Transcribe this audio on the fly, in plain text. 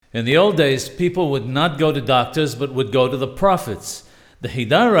In the old days, people would not go to doctors, but would go to the prophets. The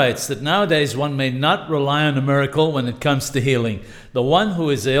Hida writes that nowadays one may not rely on a miracle when it comes to healing. The one who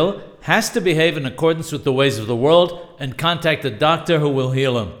is ill has to behave in accordance with the ways of the world and contact a doctor who will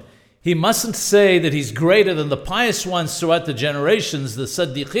heal him. He mustn't say that he's greater than the pious ones throughout the generations, the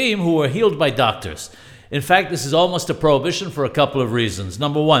Saddiqim, who were healed by doctors. In fact, this is almost a prohibition for a couple of reasons.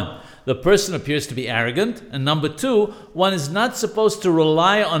 Number one, the person appears to be arrogant. And number two, one is not supposed to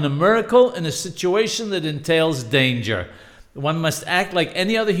rely on a miracle in a situation that entails danger. One must act like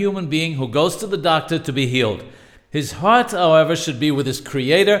any other human being who goes to the doctor to be healed. His heart, however, should be with his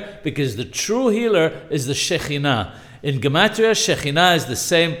Creator, because the true healer is the Shekhinah. In Gematria, Shekhinah is the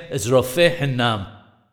same as Rofeh Hinam.